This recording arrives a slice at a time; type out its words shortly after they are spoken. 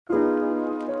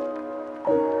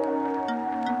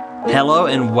Hello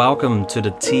and welcome to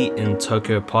the Tea in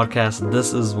Tokyo podcast.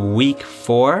 This is week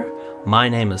 4. My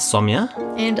name is Somya.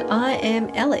 And I am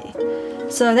Ellie.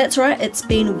 So that's right, it's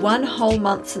been 1 whole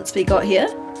month since we got here,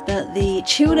 but the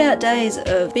chilled out days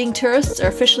of being tourists are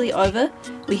officially over.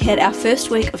 We had our first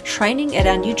week of training at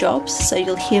our new jobs, so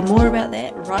you'll hear more about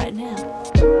that right now.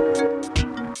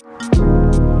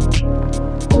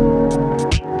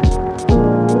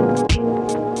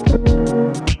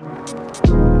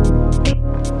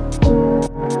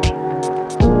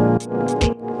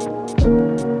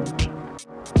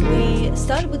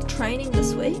 Training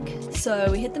this week,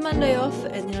 so we had the Monday off,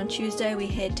 and then on Tuesday we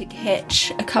had to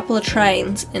catch a couple of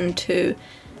trains into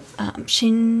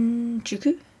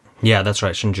Shinjuku. Yeah, that's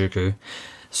right, Shinjuku.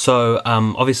 So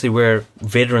obviously we're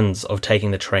veterans of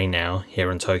taking the train now here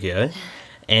in Tokyo,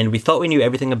 and we thought we knew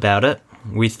everything about it.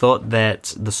 We thought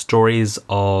that the stories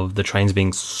of the trains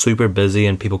being super busy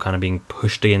and people kind of being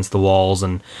pushed against the walls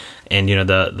and you know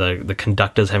the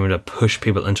conductors having to push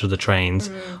people into the trains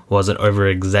was an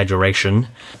over-exaggeration.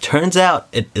 Turns out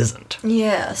it isn't.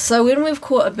 Yeah, so when we've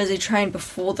caught a busy train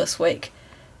before this week,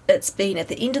 it's been at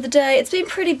the end of the day, it's been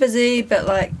pretty busy,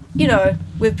 but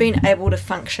we've been able to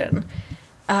function.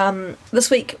 This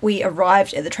week we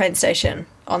arrived at the train station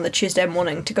on the Tuesday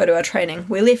morning to go to our training.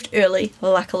 We left early,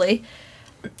 luckily.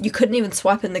 You couldn't even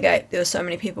swipe in the gate. There were so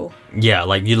many people.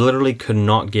 Yeah, you literally could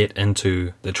not get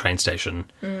into the train station.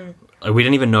 We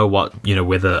didn't even know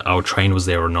whether our train was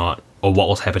there or not, or what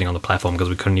was happening on the platform because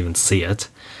we couldn't even see it.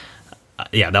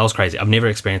 Yeah, that was crazy. I've never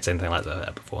experienced anything like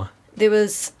that before. There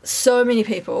was so many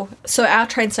people. So our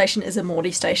train station is a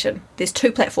Mori station. There's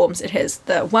 2 platforms. It has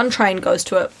the one train goes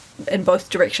to it in both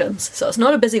directions. So it's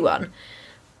not a busy one.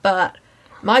 But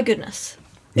my goodness.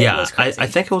 Yeah, I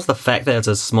think it was the fact that it's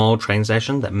a small train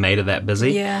station that made it that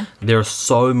busy. Yeah. There are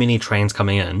so many trains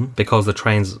coming in because the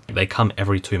trains, they come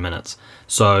every 2 minutes.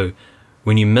 So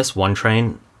when you miss one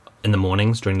train in the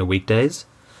mornings during the weekdays,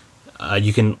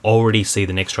 you can already see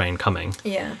the next train coming.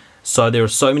 Yeah. So there were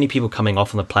so many people coming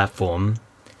off on the platform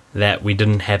that we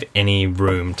didn't have any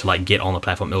room to get on the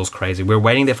platform. It was crazy. We were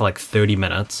waiting there for 30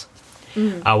 minutes.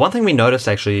 One thing we noticed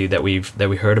actually that we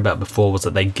heard about before was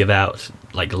that they give out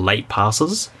late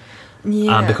passes.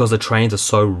 Yeah. Because the trains are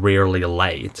so rarely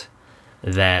late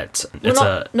that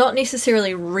not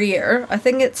necessarily rare. I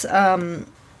think it's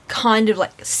kind of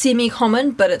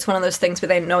semi-common, but it's one of those things where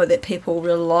they know that people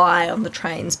rely on the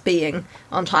trains being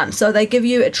on time. So they give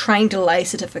you a train delay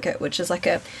certificate, which is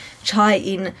a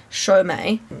chai-in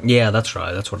shomei. Yeah, that's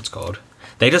right. That's what it's called.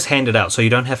 They just hand it out, so you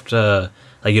don't have to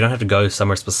go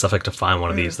somewhere specific to find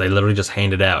one of these. They literally just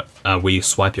hand it out where you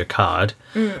swipe your card.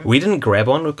 We didn't grab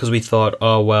one because we thought,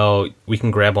 oh, well, we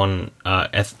can grab one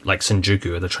at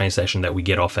Shinjuku, the train station that we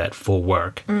get off at for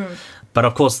work. But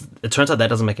of course, it turns out that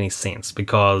doesn't make any sense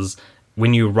because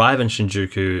when you arrive in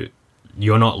Shinjuku,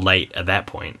 you're not late at that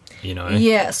point,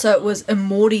 Yeah, so it was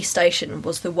Mori station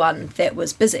was the one that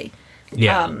was busy.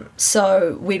 Yeah.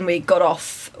 So when we got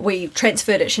off, we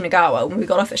transferred at Shinagawa. When we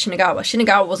got off at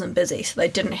Shinagawa wasn't busy, so they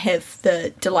didn't have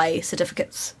the delay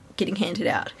certificates getting handed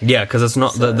out. Yeah, because it's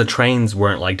not the trains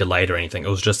weren't delayed or anything. It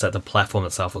was just that the platform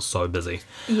itself was so busy.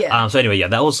 Yeah. So anyway, yeah,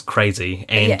 that was crazy.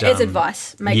 And as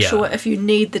advice, make sure if you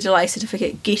need the delay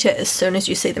certificate, get it as soon as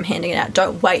you see them handing it out.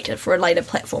 Don't wait for a later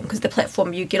platform because the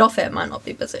platform you get off at might not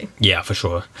be busy. Yeah, for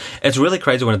sure. It's really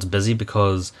crazy when it's busy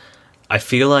because I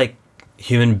feel like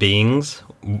human beings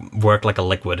work like a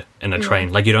liquid in a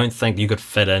train. You don't think you could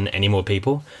fit in any more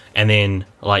people, and then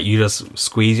you just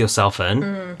squeeze yourself in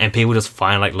and people just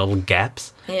find little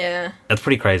gaps. Yeah, that's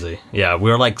pretty crazy. Yeah, we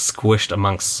were squished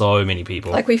amongst so many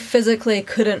people. We physically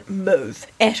couldn't move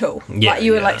at all. Yeah,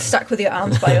 you were stuck with your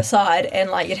arms by your side,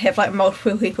 and you'd have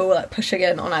multiple people pushing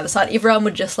in on either side. Everyone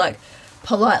would just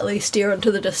politely stare into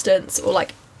the distance, or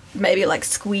maybe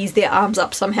squeeze their arms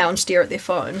up somehow and stare at their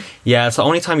phone. Yeah, it's the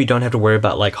only time you don't have to worry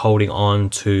about holding on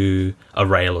to a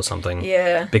rail or something.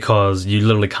 Yeah. Because you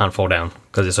literally can't fall down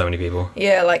because there's so many people.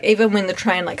 Yeah, even when the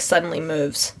train suddenly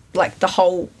moves, the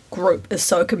whole group is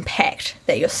so compact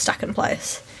that you're stuck in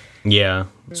place. Yeah.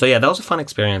 So yeah, that was a fun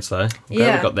experience though. I'm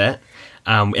glad we got that.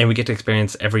 And we get to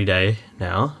experience every day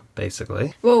now,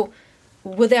 basically. Well,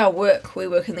 with our work, we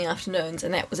work in the afternoons,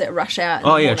 and that was at rush hour in the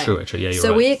morning. True. Yeah, you're right.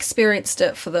 So we experienced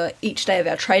it for each day of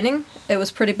our training. It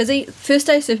was pretty busy. First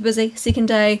day, super busy. Second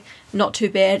day, not too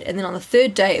bad. And then on the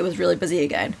third day, it was really busy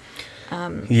again.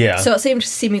 So it seemed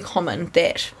semi-common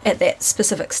that at that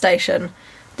specific station,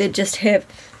 they'd just have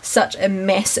such a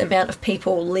mass amount of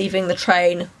people leaving the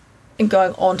train and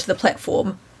going onto the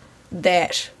platform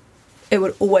that it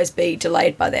would always be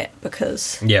delayed by that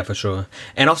because Yeah, for sure.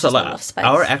 And also, there's not like, enough space.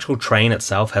 our actual train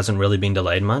itself hasn't really been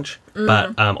delayed much,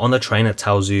 but on the train it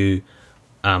tells you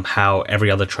how every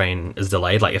other train is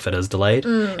delayed, like if it is delayed.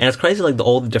 And it's crazy, like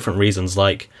all the different reasons.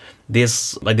 Like there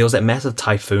was that massive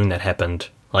typhoon that happened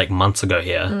like months ago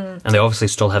here, and they obviously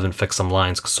still haven't fixed some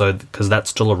lines, because that's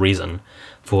still a reason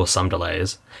for some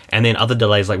delays. And then other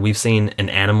delays, like we've seen an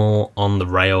animal on the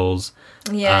rails.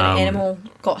 Yeah, an animal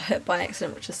got hit by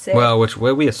accident, which is sad. Well,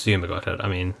 where we assume it got hit. I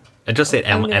mean, it just said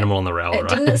animal on the rail, right?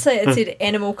 Didn't it say it said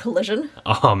animal collision?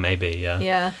 Oh, maybe, yeah.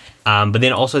 Yeah. But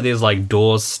then also there's like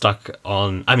doors stuck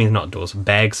on, I mean, not doors,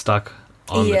 bags stuck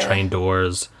on the Yeah. train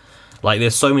doors. Like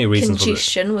there's so many reasons for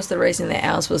Congestion was the reason that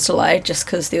ours was delayed, just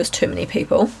because there was too many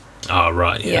people. Oh,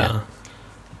 right, yeah. Yeah.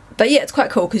 But yeah, it's quite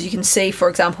cool because you can see, for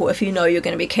example, if you know you're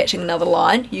going to be catching another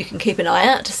line, you can keep an eye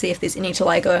out to see if there's any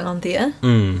delay going on there.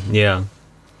 Yeah.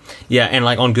 Yeah, and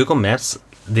like on Google Maps,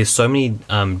 there's so many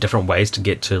different ways to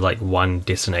get to like one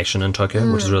destination in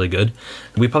Tokyo, which is really good.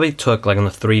 We probably took, like, on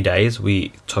the 3 days,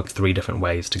 we took 3 different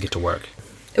ways to get to work.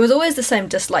 It was always the same,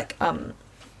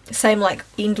 same like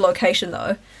end location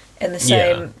though, and the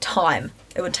same time.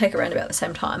 It would take around about the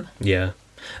same time. Yeah.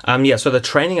 Yeah, so the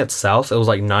training itself, it was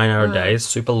like 9-hour days,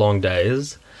 super long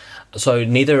days. So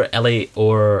neither Ellie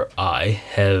or I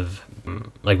have,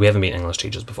 like, we haven't been English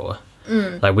teachers before.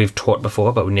 Like, we've taught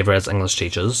before, but we never as English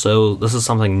teachers, so this is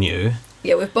something new.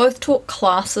 Yeah, we've both taught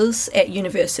classes at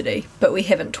university, but we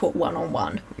haven't taught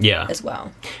one-on-one Yeah. as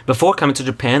well. Before coming to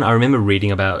Japan, I remember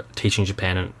reading about teaching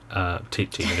Japan and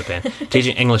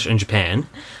teaching English in Japan.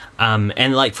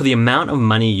 And like for the amount of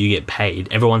money you get paid,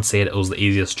 everyone said it was the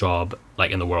easiest job like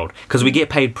in the world, because we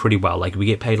get paid pretty well. Like we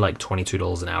get paid like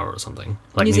 $22 an hour or something.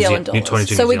 Like New Zealand dollars.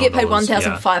 22 So New we get Zealand paid dollars,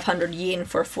 1,500 yen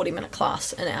for a 40-minute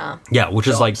class in our yeah, which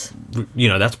is like, jobs. you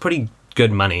know, that's pretty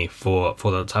good money for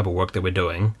the type of work that we're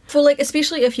doing. For like,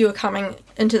 especially if you were coming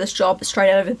into this job straight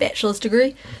out of a bachelor's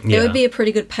degree, Yeah. it would be a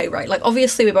pretty good pay rate. Like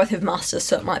obviously we both have masters,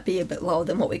 so it might be a bit lower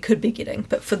than what we could be getting,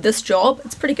 but for this job,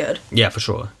 it's pretty good. Yeah, for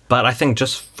sure. But I think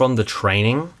just from the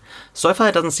training, so far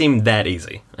it doesn't seem that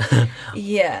easy.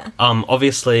 Yeah.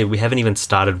 Obviously we haven't even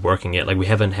started working yet. Like we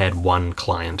haven't had one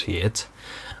client yet.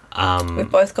 We've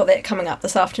both got that coming up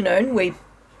this afternoon. We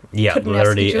Yeah, put in our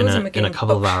literally schedules and we're in a getting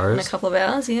couple of booked hours. In a couple of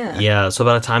hours, yeah. Yeah, so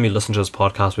by the time you listen to this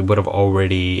podcast, we would have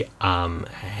already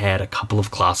had a couple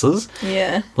of classes.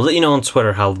 Yeah. We'll let you know on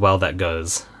Twitter how well that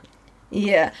goes.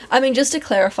 Yeah. I mean, just to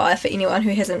clarify for anyone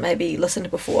who hasn't maybe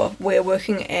listened before, we're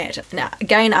working at, now,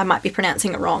 again, I might be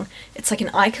pronouncing it wrong. It's like an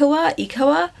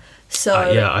Ikawa.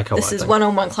 So yeah, Ikawa, this I is think.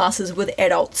 one-on-one classes with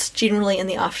adults, generally in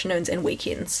the afternoons and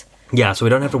weekends. Yeah, so we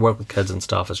don't have to work with kids and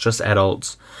stuff. It's just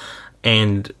adults.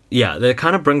 And yeah, that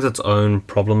kind of brings its own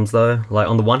problems though. Like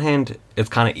on the one hand, it's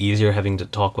kind of easier having to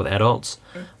talk with adults.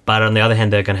 But on the other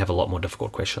hand, they're going to have a lot more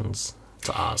difficult questions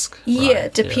to ask. Yeah,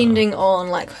 right? depending on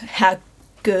like how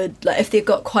good, like if they've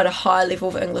got quite a high level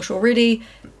of English already,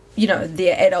 you know,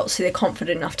 they're adults, so they're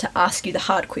confident enough to ask you the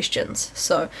hard questions.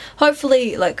 So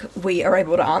hopefully, like, we are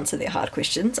able to answer their hard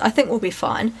questions. I think we'll be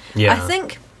fine. Yeah. I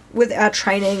think with our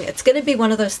training, it's going to be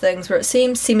one of those things where it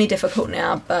seems semi-difficult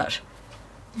now, but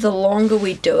the longer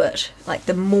we do it, like,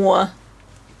 the more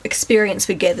experience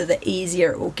we gather, the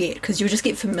easier it will get, because you'll just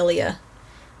get familiar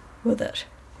with it.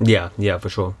 Yeah, for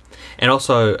sure. And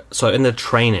also, so in the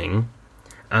training,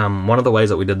 one of the ways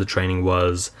that we did the training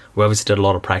was we obviously did a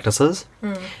lot of practices,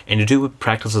 and you do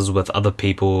practices with other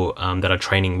people that are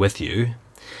training with you.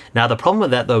 Now, the problem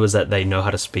with that, though, is that they know how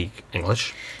to speak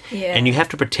English, Yeah. and you have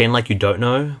to pretend like you don't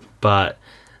know, but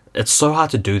it's so hard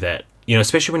to do that, you know,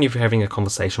 especially when you're having a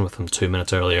conversation with them 2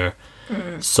 minutes earlier.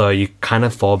 So you kind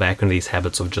of fall back into these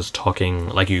habits of just talking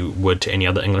like you would to any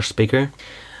other English speaker.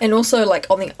 And also, like,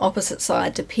 on the opposite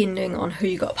side, depending on who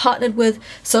you got partnered with.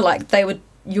 So, like,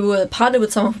 you were partnered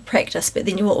with someone for practice, but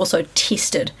then you were also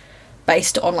tested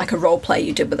based on, like, a role play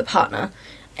you did with a partner.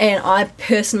 And I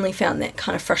personally found that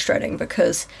kind of frustrating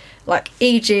because, like,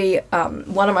 e.g.,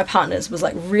 one of my partners was,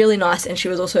 like, really nice, and she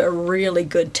was also a really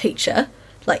good teacher.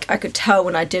 Like, I could tell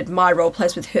when I did my role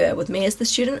plays with her, with me as the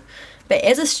student. But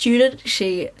as a student,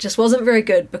 she just wasn't very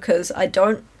good because I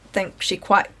don't think she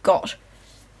quite got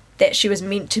that she was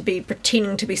meant to be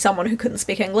pretending to be someone who couldn't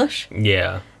speak English.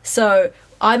 Yeah. So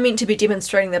I'm meant to be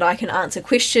demonstrating that I can answer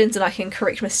questions and I can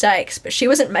correct mistakes, but she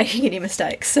wasn't making any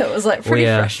mistakes, so it was like pretty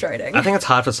frustrating. I think it's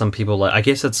hard for some people. Like, I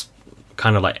guess it's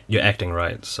kind of like you're acting,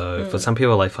 right? So for some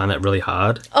people, like, find that really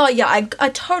hard. Oh yeah, I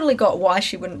totally got why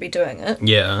she wouldn't be doing it,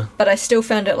 Yeah. but I still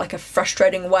found it like a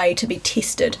frustrating way to be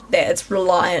tested, that it's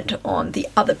reliant on the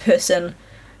other person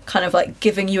kind of like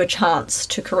giving you a chance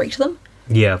to correct them.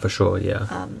 Yeah, for sure.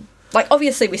 Yeah. Like,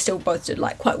 obviously, we still both did,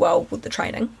 like, quite well with the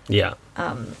training. Yeah.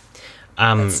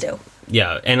 But still.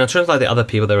 Yeah, and in terms of like the other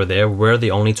people that were there, we're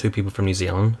the only 2 people from New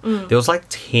Zealand. There was like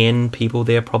 10 people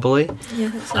there probably, Yeah,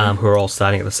 I think so. who were all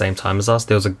starting at the same time as us.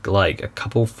 There was a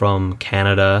couple from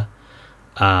Canada,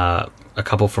 a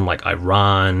couple from like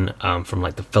Iran, from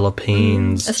like the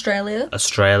Philippines, Australia.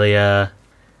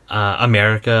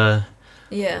 America.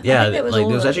 Yeah. Yeah, I think that was like all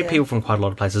there was of it, actually people from quite a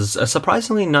lot of places.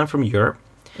 Surprisingly, none from Europe.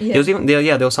 Yeah.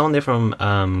 There was someone there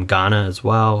from Ghana as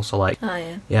well. So like, Oh,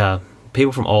 yeah. yeah,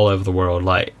 people from all over the world.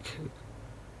 Like,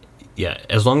 yeah,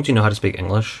 as long as you know how to speak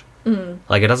English,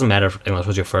 like it doesn't matter if English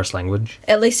was your first language.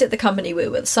 At least at the company we're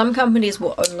with. Some companies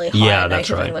will only hire that's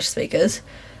native right. English speakers,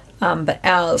 but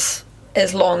ours,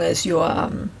 as long as your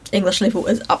English level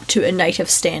is up to a native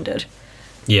standard,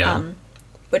 Yeah,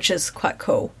 which is quite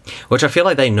cool. which I feel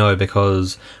like they know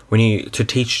because to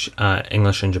teach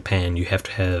English in Japan, you have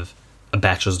to have a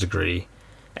bachelor's degree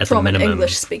at From the an minimum.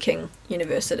 English-speaking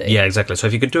university. Yeah, exactly. So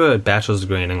if you could do a bachelor's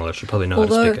degree in English, you probably know how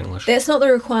to Although speak English. that's not the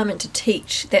requirement to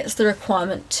teach, that's the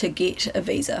requirement to get a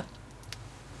visa.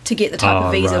 To get the type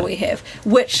of visa right. we have.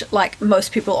 Which, like,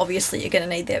 most people obviously are going to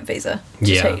need that visa to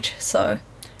Yeah. teach. So,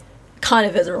 kind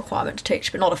of is a requirement to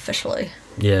teach, but not officially.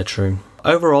 Yeah, true.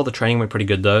 Overall, the training went pretty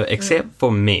good though, except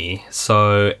for me.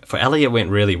 So for Ellie, it went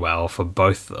really well for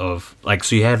both of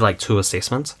so you had like 2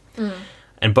 assessments,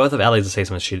 and both of Ellie's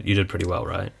assessments you did pretty well,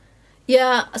 right?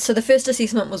 Yeah, so the first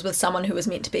assessment was with someone who was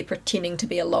meant to be pretending to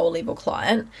be a lower level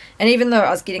client. And even though I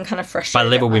was getting kind of By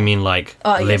frustrated... level, we mean like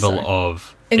level sorry.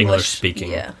 of English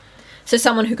speaking. Yeah. So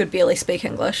someone who could barely speak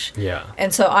English. Yeah.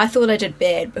 And so I thought I did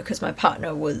bad because my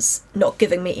partner was not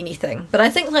giving me anything. But I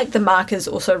think, like, the markers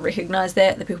also recognise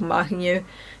that, the people marking you,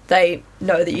 they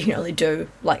know that you can only do,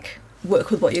 like,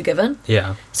 work with what you're given.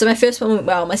 Yeah. So my first one went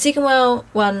well. My second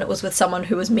one was with someone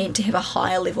who was meant to have a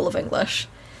higher level of English.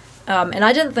 And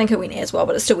I didn't think it went as well,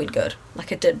 but it still went good.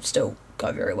 Like, it did still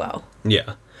go very well.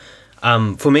 Yeah.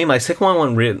 For me, my second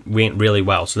one went really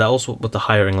well. So that was with the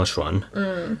higher English one.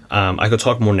 I could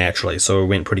talk more naturally, so it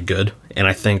went pretty good. And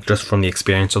I think just from the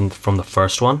experience from the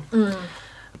first one,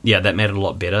 yeah, that made it a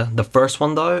lot better. The first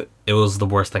one, though, it was the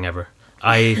worst thing ever.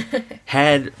 I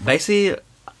had basically...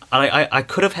 I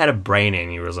could have had a brain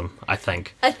aneurysm, I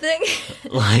think. I think...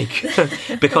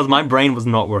 Like, because my brain was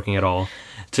not working at all.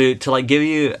 To like give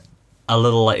you a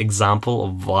little like, example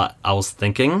of what I was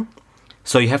thinking.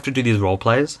 So you have to do these role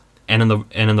plays, and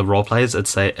in the role plays,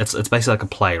 it's basically like a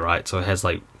play, right? So it has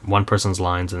like one person's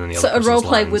lines and then the other person's lines. So a role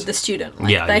play with the student.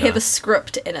 Like, Yeah, they yeah. have a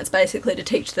script, and it's basically to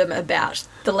teach them about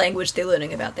the language they're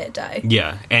learning about that day.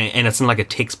 Yeah, and it's in like a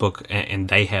textbook, and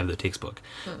they have the textbook.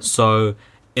 So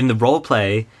in the role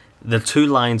play, the 2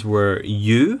 lines were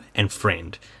you and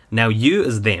friend. Now you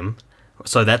is them,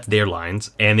 so that's their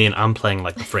lines, and then I'm playing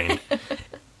like the friend.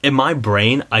 In my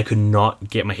brain, I could not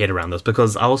get my head around this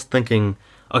because I was thinking,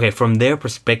 okay, from their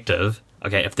perspective,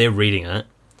 okay, if they're reading it,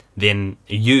 then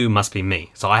you must be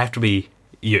me, so I have to be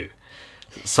you.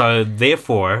 So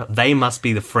therefore, they must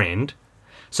be the friend.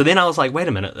 So then I was like, wait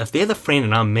a minute, if they're the friend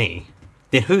and I'm me,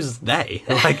 then who's they?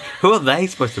 Like, who are they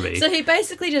supposed to be? So he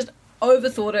basically just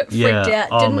overthought it, freaked Yeah. out,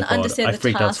 Oh didn't my God, I understand the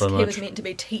freaked out task so he much. was meant to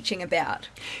be teaching about.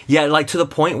 Yeah, like to the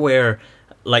point where,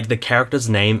 like, the character's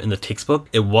name in the textbook,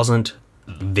 it wasn't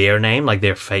their name, like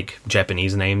their fake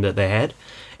Japanese name that they had.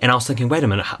 And I was thinking, wait a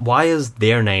minute, why is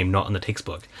their name not in the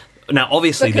textbook? Now,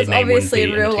 obviously, Because their name wouldn't obviously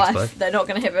be in real the life, textbook. they're not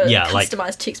going to have a Yeah, like-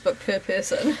 customized textbook per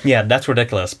person. Yeah, that's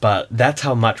ridiculous, but that's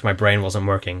how much my brain wasn't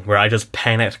working, where I just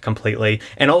panicked completely.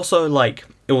 And also, like,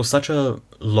 it was such a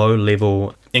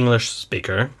low-level English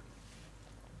speaker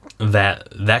that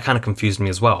kind of confused me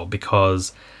as well,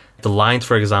 because the lines,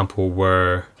 for example,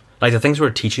 were... Like, the things we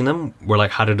were teaching them were,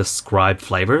 like, how to describe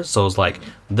flavors. So it was like,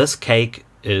 this cake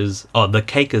is... Oh, the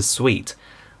cake is sweet.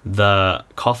 The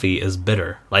coffee is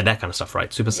bitter. Like, that kind of stuff,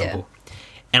 right? Super simple.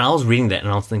 And I was reading that,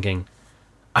 and I was thinking...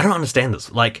 I don't understand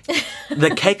this. Like,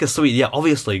 the cake is sweet. Yeah,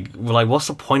 obviously. Like, what's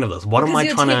the point of this? What am I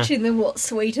Because trying you're to... teaching them what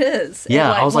sweet is. Yeah, and,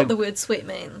 like, I was what like- the word sweet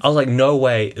means. I was like, no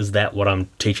way is that what I'm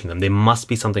teaching them. There must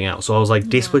be something else. So I was like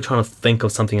desperately trying to think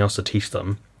of something else to teach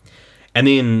them. And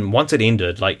then once it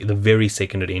ended, like the very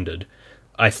second it ended,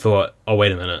 I thought, oh,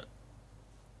 wait a minute.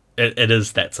 It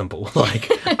is that simple. Like,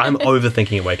 I'm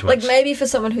overthinking it way too much. Like, maybe for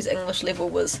someone whose English level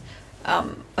was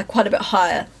like quite a bit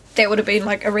higher, that would have been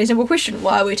like a reasonable question.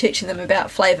 Why are we teaching them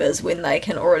about flavours when they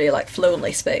can already like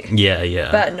fluently speak? Yeah,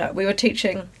 yeah. But no, we were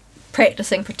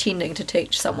practicing pretending to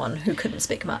teach someone who couldn't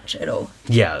speak much at all.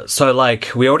 Yeah, so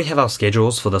like we already have our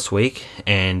schedules for this week,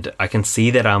 and I can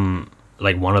see that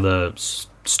like one of the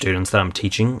students that I'm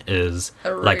teaching is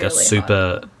A like really a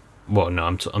super high well, no,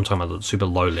 I'm talking about the super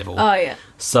low level. Oh, yeah.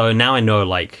 So now I know,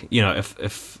 like, you know,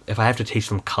 if I have to teach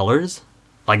them colors,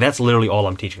 like, that's literally all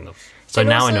I'm teaching them. So And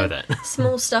now I also, know that.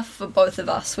 Small stuff for both of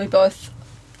us. We both,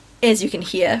 as you can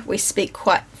hear, we speak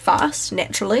quite fast,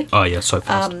 naturally. Oh, yeah, so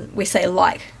fast. We say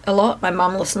like a lot. My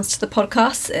mum listens to the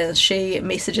podcasts and she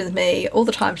messages me all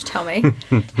the time to tell me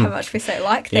how much we say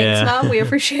like. Thanks, Yeah. Mum. We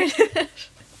appreciate it.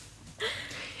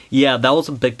 Yeah, that was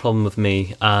a big problem with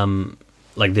me.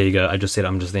 Like, there you go. I just said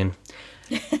I'm just then.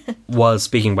 Was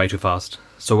speaking way too fast.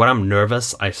 So when I'm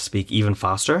nervous, I speak even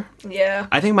faster. Yeah.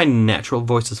 I think my natural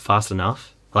voice is fast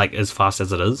enough, like as fast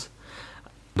as it is.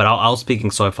 But I was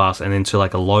speaking so fast, and then to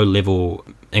like a low level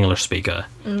English speaker,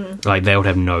 like they would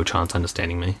have no chance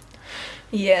understanding me.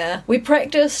 Yeah, we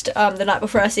practiced the night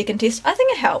before our second test. I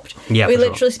think it helped. Yeah, we for sure.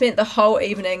 literally spent the whole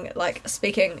evening like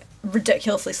speaking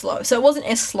ridiculously slow, so it wasn't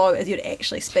as slow as you'd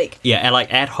actually speak. Yeah, and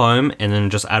like at home and then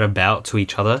just out about to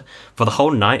each other for the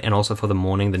whole night and also for the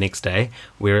morning the next day,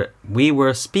 we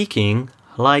were speaking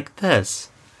like this.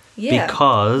 Yeah,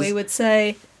 Because- we would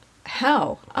say,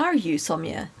 "How are you,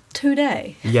 Somya,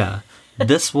 today?" Yeah,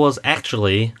 this was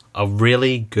actually a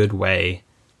really good way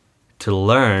to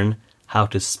learn how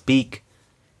to speak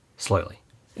slowly.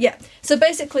 Yeah. So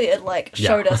basically, it like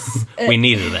showed us. We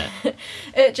needed that.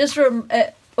 It just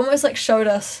it almost like showed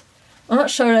us, well,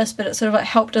 not showed us, but it sort of like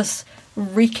helped us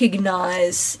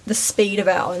recognize the speed of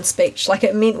our own speech. Like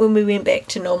it meant when we went back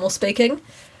to normal speaking,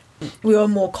 we were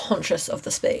more conscious of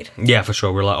the speed. Yeah, for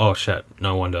sure. We're like, oh shit,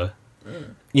 no wonder.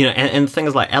 You know, and the thing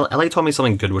is, like, Ellie told me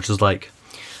something good, which is like,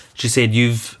 she said,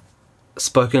 you've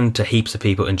spoken to heaps of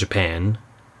people in Japan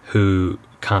who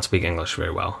can't speak English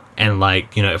very well. And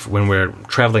like, you know, when we're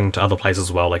traveling to other places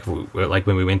as well, like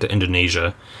when we went to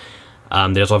Indonesia,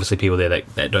 there's obviously people there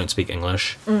that don't speak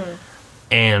English.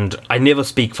 And I never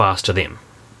speak fast to them.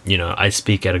 You know, I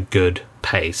speak at a good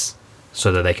pace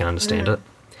so that they can understand it.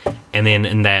 And then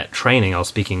in that training, I was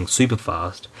speaking super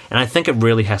fast. And I think it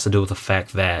really has to do with the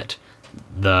fact that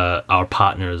our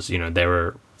partners, you know, they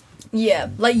were... Yeah,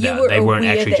 like you Yeah, were they weren't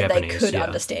aware actually that Japanese, they could yeah.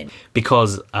 understand.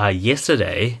 Because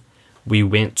yesterday we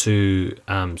went to...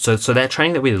 so that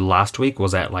training that we did last week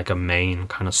was at like a main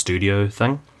kind of studio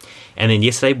thing. And then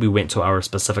yesterday we went to our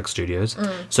specific studios.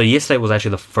 So yesterday was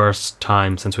actually the first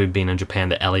time since we've been in Japan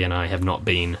that Ellie and I have not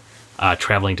been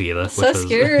traveling together. So which was,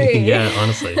 scary. Yeah,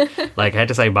 honestly. Like I had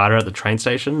to say bye to her at the train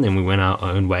station, then we went our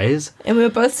own ways. And we were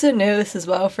both so nervous as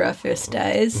well for our first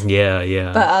days.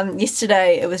 Yeah. But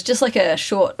yesterday it was just like it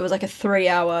was like a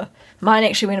 3-hour, mine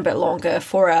actually went a bit longer,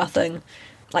 4-hour thing,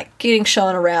 like getting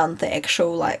shown around the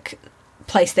actual like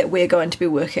place that we're going to be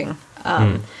working.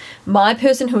 My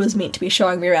person who was meant to be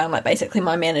showing me around, like basically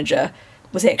my manager,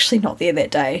 was actually not there that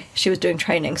day. She was doing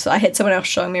training, so I had someone else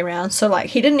showing me around. So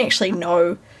like he didn't actually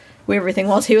know where everything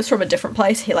was. He was from a different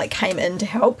place. He like came in to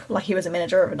help, like he was a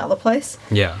manager of another place.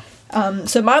 Yeah.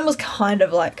 So mine was kind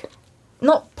of like,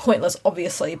 not pointless,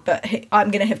 obviously, but I'm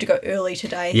going to have to go early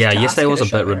today. Yeah, to ask yesterday her was to a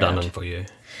show bit me redundant around. for you.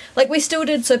 Like we still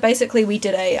did, so basically we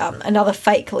did another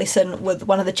fake lesson with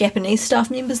one of the Japanese staff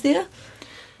members there.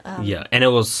 Yeah, and it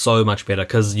was so much better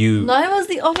because you... Mine was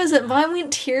the opposite. Mine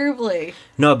went terribly.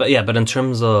 No, but in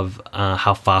terms of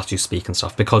how fast you speak and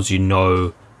stuff, because you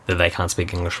know that they can't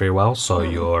speak English very well, so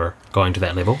you're going to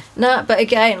that level. Nah, but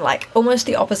again, like almost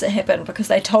the opposite happened because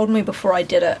they told me before I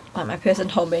did it, like my person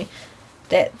told me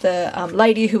that the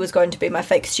lady who was going to be my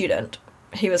fake student,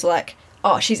 he was like,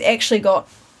 oh, she's actually got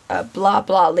a blah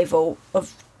blah level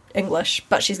of English,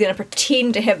 but she's going to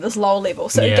pretend to have this low level.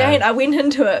 So Yeah. again, I went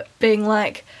into it being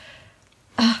like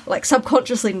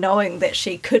subconsciously knowing that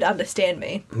she could understand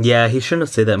me. Yeah, he shouldn't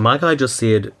have said that. My guy just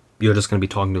said, you're just going to be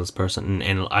talking to this person,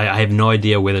 and I have no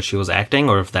idea whether she was acting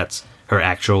or if that's her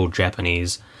actual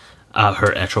Japanese,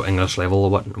 her actual English level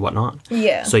or whatnot.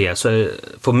 Yeah. So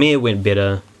for me it went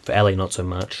better, for Ellie not so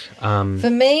much. For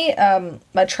me,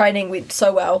 my training went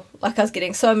so well. Like I was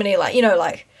getting so many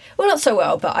well, not so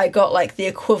well, but I got like the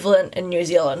equivalent in New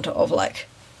Zealand of like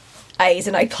A's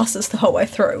and A pluses the whole way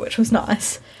through, which was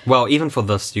nice. Well, even for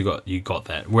this you got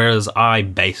that, whereas I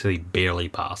basically barely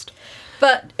passed.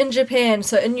 But in Japan,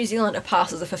 so in New Zealand it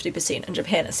passes a 50%, in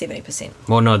Japan it's 70%.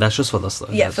 Well, no, that's just for this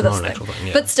though. Yeah, That's for not this an thing. actual thing.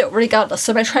 Yeah. But still, regardless,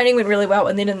 so my training went really well,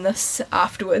 and then in this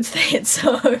afterwards, they had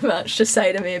so much to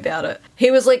say to me about it.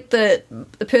 He was like the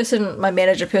person, my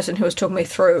manager person who was talking me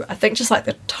through, I think just like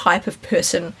the type of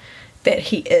person that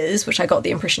he is, which I got the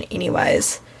impression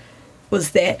anyways,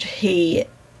 was that he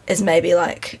is maybe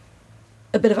like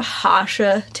a bit of a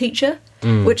harsher teacher,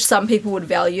 which some people would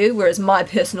value, whereas my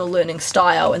personal learning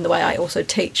style and the way I also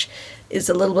teach is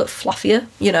a little bit fluffier,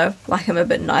 you know, like I'm a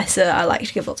bit nicer, I like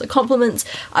to give lots of compliments,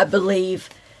 I believe,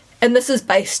 and this is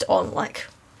based on like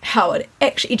how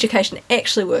education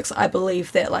actually works, I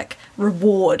believe that like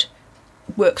reward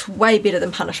works way better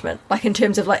than punishment. Like in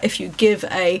terms of like if you give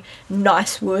a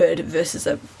nice word versus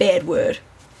a bad word,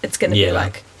 it's going to be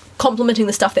like complimenting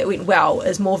the stuff that went well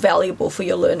is more valuable for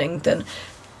your learning than,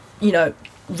 you know,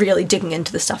 really digging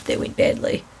into the stuff that went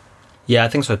badly. Yeah, I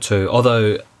think so too.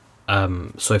 Although,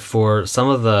 so for some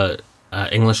of the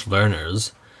English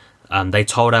learners, they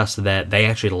told us that they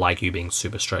actually like you being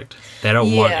super strict. They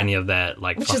don't want any of that,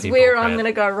 like, which is where I'm going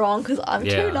to go wrong because I'm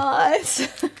too nice.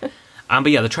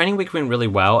 But yeah, the training week went really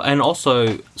well. And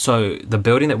also, so the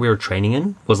building that we were training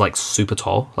in was like super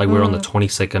tall. Like we were on the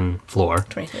 22nd floor.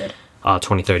 23rd.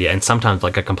 23rd, yeah. And sometimes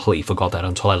like I completely forgot that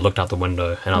until I looked out the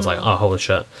window and I was like, oh, holy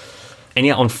shit. And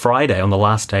yeah, on Friday, on the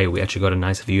last day, we actually got a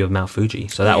nice view of Mount Fuji.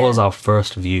 So that was our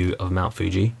first view of Mount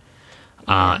Fuji.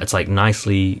 It's like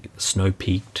nicely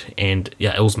snow-peaked and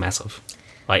yeah, it was massive.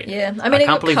 Like, yeah, I mean, I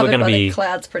can't believe we're going to be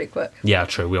clouds pretty quick. Yeah,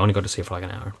 true. We only got to see it for like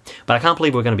an hour, but I can't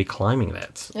believe we're going to be climbing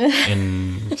that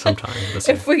in sometime this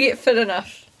year. If we get fit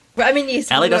enough. But I mean, yes.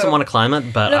 Ali doesn't want to climb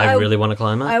it, but I really want to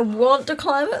climb it. I want to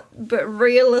climb it, but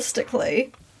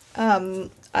realistically,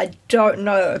 I don't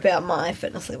know about my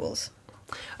fitness levels.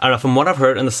 I don't know. From what I've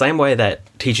heard, in the same way that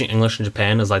teaching English in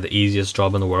Japan is like the easiest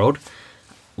job in the world,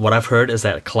 what I've heard is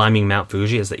that climbing Mount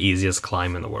Fuji is the easiest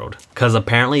climb in the world because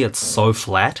apparently it's so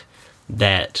flat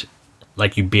that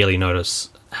like you barely notice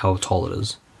how tall it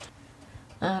is.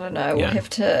 I don't know. We'll have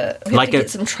to get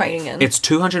some training in. It's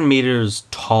 200 meters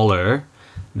taller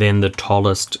than the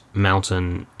tallest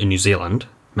mountain in New Zealand,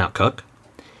 Mount Cook.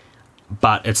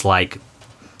 But it's like,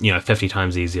 50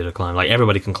 times easier to climb. Like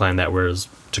everybody can climb that, whereas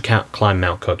to climb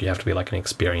Mount Cook, you have to be like an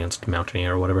experienced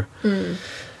mountaineer or whatever.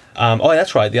 Oh,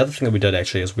 that's right. The other thing that we did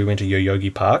actually is we went to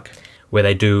Yoyogi Park, where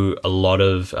they do a lot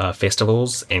of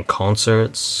festivals and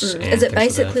concerts. And is it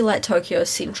basically like Tokyo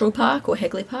Central Park or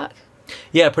Hagley Park?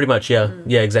 Yeah, pretty much, yeah.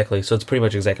 Yeah, exactly. So it's pretty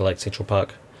much exactly like Central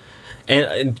Park.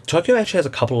 And Tokyo actually has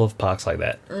a couple of parks like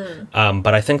that.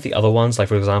 But I think the other ones, like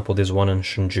for example, there's one in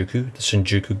Shinjuku, the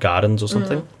Shinjuku Gardens or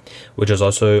something, which is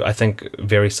also, I think,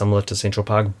 very similar to Central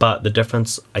Park. But the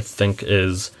difference, I think,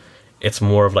 is it's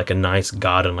more of like a nice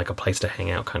garden, like a place to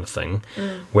hang out kind of thing.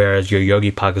 Whereas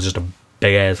Yoyogi Park is just a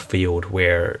big ass field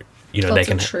where they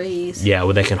can trees. Yeah,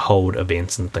 where they can hold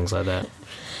events and things like that.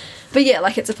 But yeah,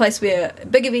 like it's a place where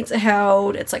big events are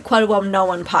held. It's like quite a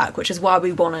well-known park, which is why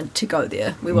we wanted to go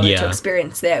there. We wanted to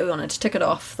experience that. We wanted to tick it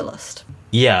off the list.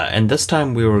 Yeah, and this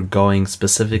time we were going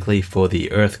specifically for the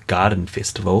Earth Garden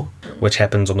Festival, which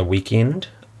happens on the weekend.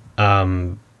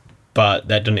 But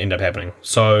that didn't end up happening.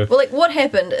 So, well, like what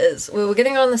happened is we were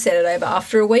getting on the Saturday, but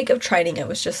after a week of training, it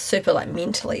was just super like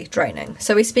mentally draining.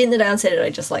 So we spent the day on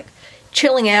Saturday just like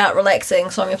chilling out, relaxing.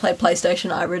 Sonia played PlayStation,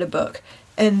 I read a book,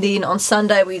 and then on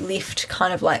Sunday we left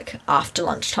kind of like after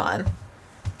lunchtime,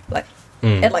 like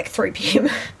at like 3 p.m.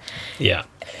 Yeah,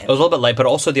 it was a little bit late, but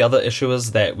also the other issue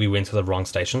is that we went to the wrong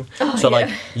station. Like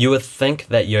you would think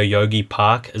that Yoyogi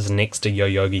Park is next to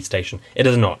Yoyogi Station. It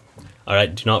is not. All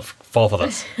right, do not fall for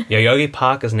this. Yoyogi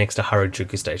Park is next to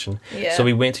Harajuku Station. Yeah. So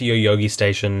we went to Yoyogi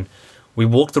Station. We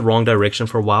walked the wrong direction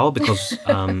for a while because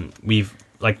we've,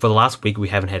 like, for the last week, we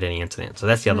haven't had any internet. So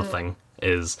that's the other thing,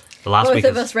 is the last week...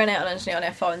 Both of us ran out on internet on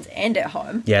our phones and at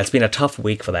home. Yeah, it's been a tough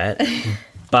week for that.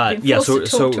 But yeah, to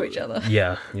talk to each other.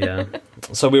 Yeah.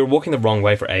 So we were walking the wrong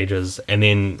way for ages, and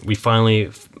then we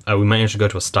finally, we managed to go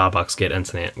to a Starbucks, get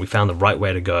internet. We found the right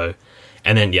way to go.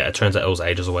 And then, it turns out it was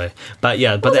ages away. But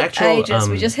yeah, but the actual... ages.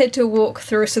 We just had to walk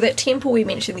through... So that temple we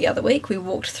mentioned the other week, we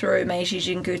walked through Meiji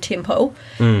Jingu Temple,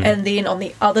 and then on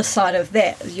the other side of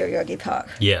that is Yoyogi Park.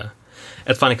 Yeah.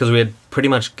 It's funny because we had pretty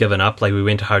much given up. Like, we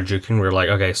went to Harajuku and we were like,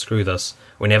 okay, screw this.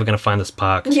 We're never going to find this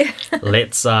park. Yeah.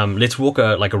 Let's walk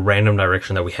a random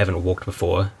direction that we haven't walked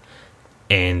before.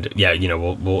 And,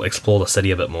 we'll explore the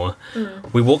city a bit more.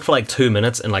 We walked for, 2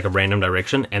 minutes in, a random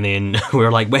direction, and then we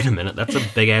were like, wait a minute, that's a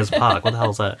big-ass park. What the hell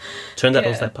is that? Turns out it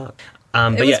was that park.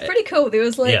 It was pretty cool. There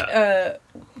was, a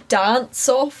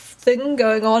dance-off thing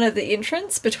going on at the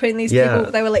entrance between these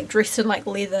people. They were, dressed in,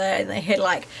 leather, and they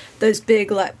had, those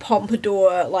big,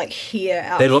 pompadour, hair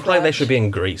out They looked front. like they should be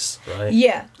in Greece, right?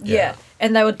 Yeah.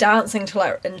 And they were dancing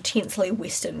to, intensely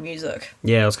Western music.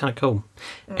 Yeah, it was kind of cool.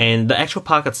 And the actual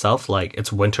park itself,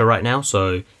 it's winter right now,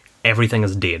 so everything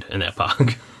is dead in that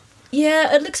park.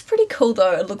 Yeah, it looks pretty cool,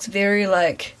 though. It looks very,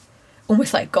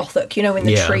 almost gothic, when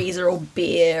the trees are all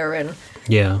bare and...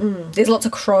 Yeah. There's lots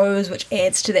of crows, which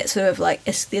adds to that sort of,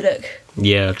 aesthetic.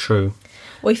 Yeah, true.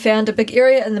 We found a big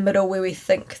area in the middle where we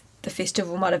think the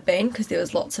festival might have been, because there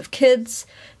was lots of kids.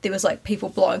 There was people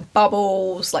blowing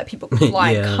bubbles, people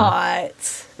flying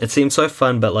kites. It seemed so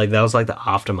fun, but that was the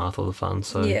aftermath of the fun.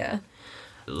 So yeah,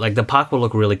 Like, the park will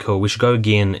look really cool. We should go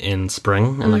again in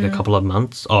spring in like a couple of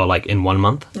months, or like in 1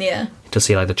 month, Yeah, to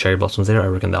see like the cherry blossoms there. I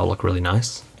reckon they'll look really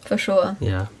nice. for sure.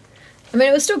 Yeah. I mean,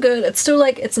 it was still good. It's still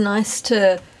like, it's nice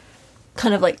to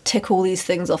kind of like tick all these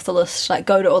things off the list, like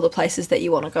go to all the places that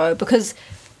you want to go, because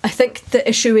I think the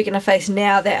issue we're going to face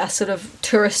now that our sort of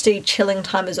touristy chilling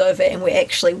time is over and we're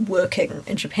actually working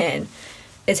in Japan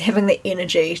is having the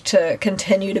energy to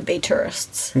continue to be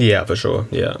tourists, Yeah, for sure.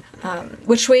 Yeah.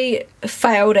 which we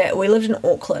failed at. We lived in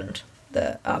Auckland,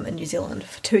 in New Zealand,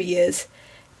 for 2 years,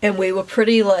 and we were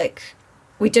pretty like,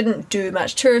 we didn't do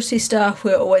much touristy stuff.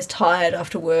 We were always tired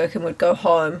after work and would go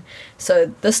home.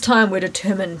 So this time we're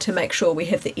determined to make sure we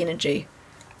have the energy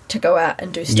to go out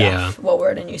and do stuff Yeah. while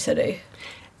we're in a new city.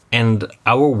 And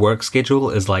our work schedule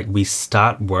is like we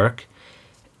start work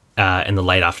in the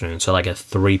late afternoon, so like at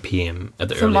 3 p.m. at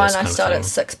the For mine, earliest I kind of start thing. at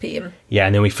 6 p.m. Yeah,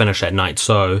 and then we finish at night.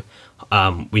 So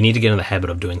we need to get in the habit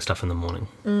of doing stuff in the morning.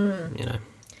 You know,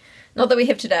 Not that we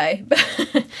have today,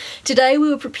 but today we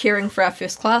were preparing for our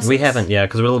first class. we haven't. Yeah,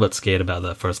 because we're a little bit scared about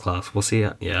the first class. We'll see.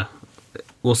 Yeah,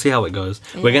 we'll see how it goes.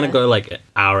 We're gonna Yeah. go like an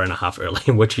hour and a half early,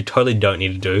 which you totally don't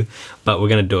need to do, but we're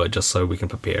gonna do it just so we can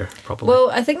prepare properly. Well,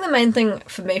 I think the main thing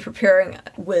for me preparing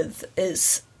with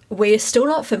is we're still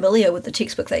not familiar with the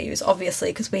textbook they use, obviously,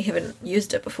 because we haven't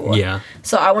used it before. Yeah.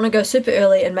 So I want to go super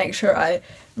early and make sure I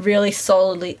really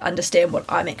solidly understand what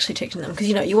I'm actually teaching them. Because,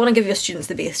 you know, you want to give your students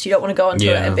the best. You don't want to go into it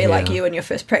Yeah, and be like yeah. you in your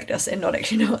first practice and not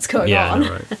actually know what's going yeah, I on.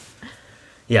 know, right.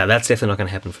 Yeah, that's definitely not gonna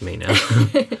happen for me now.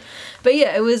 But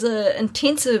yeah, it was an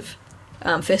intensive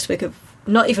first week of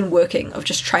not even working, of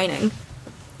just training.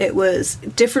 It was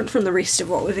different from the rest of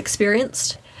what we've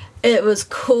experienced. It was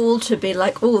cool to be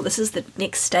like, oh, this is the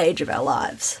next stage of our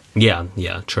lives. yeah,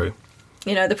 true.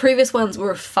 You know, the previous ones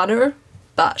were funner,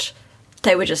 but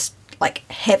they were just like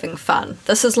having fun.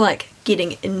 This is like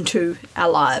getting into our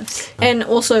lives. And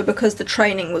also because the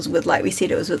training was with, like we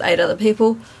said, it was with 8 other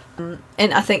people.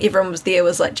 And I think everyone was there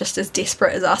was like just as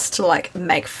desperate as us to like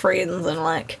make friends and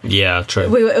like Yeah, true.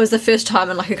 it was the first time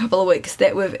in like a couple of weeks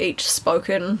that we've each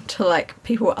spoken to like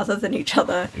people other than each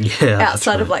other Yeah, that's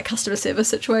outside of right. like customer service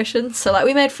situations. So like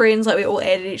we made friends, like we all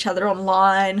added each other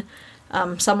online,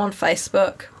 some on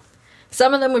Facebook.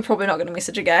 Some of them we're probably not going to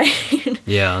message again.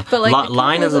 Yeah, But, like, a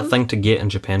Line couple is of a them- thing to get in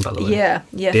Japan, by the way. Yeah,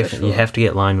 for Definitely. sure. You have to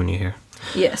get Line when you're here.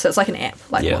 Yeah, so it's like an app,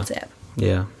 like Yeah. WhatsApp.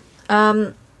 Yeah.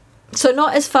 So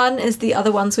not as fun as the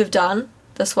other ones we've done.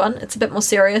 This one, it's a bit more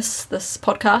serious, this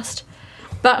podcast,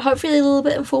 but hopefully a little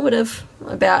bit informative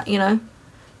about, you know,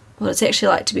 what it's actually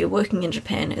like to be working in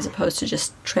Japan as opposed to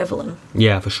just traveling.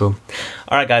 Yeah, for sure.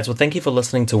 All right, guys. Well, thank you for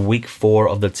listening to week 4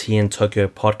 of the TN Tokyo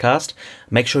podcast.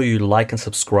 Make sure you like and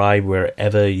subscribe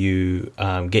wherever you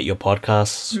get your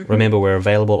podcasts. Mm-hmm. Remember, we're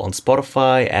available on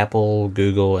Spotify, Apple,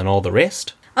 Google, and all the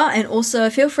rest. And also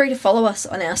feel free to follow us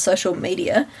on our social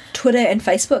media, Twitter and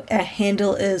Facebook. Our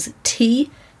handle is T,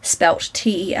 spelt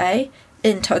T-E-A,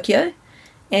 in Tokyo.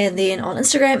 And then on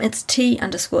Instagram, it's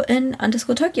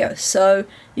T_in_Tokyo. So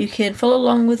you can follow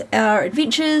along with our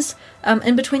adventures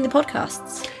in between the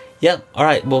podcasts. Yeah. All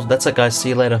right. Well, that's it, guys. See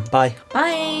you later. Bye.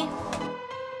 Bye!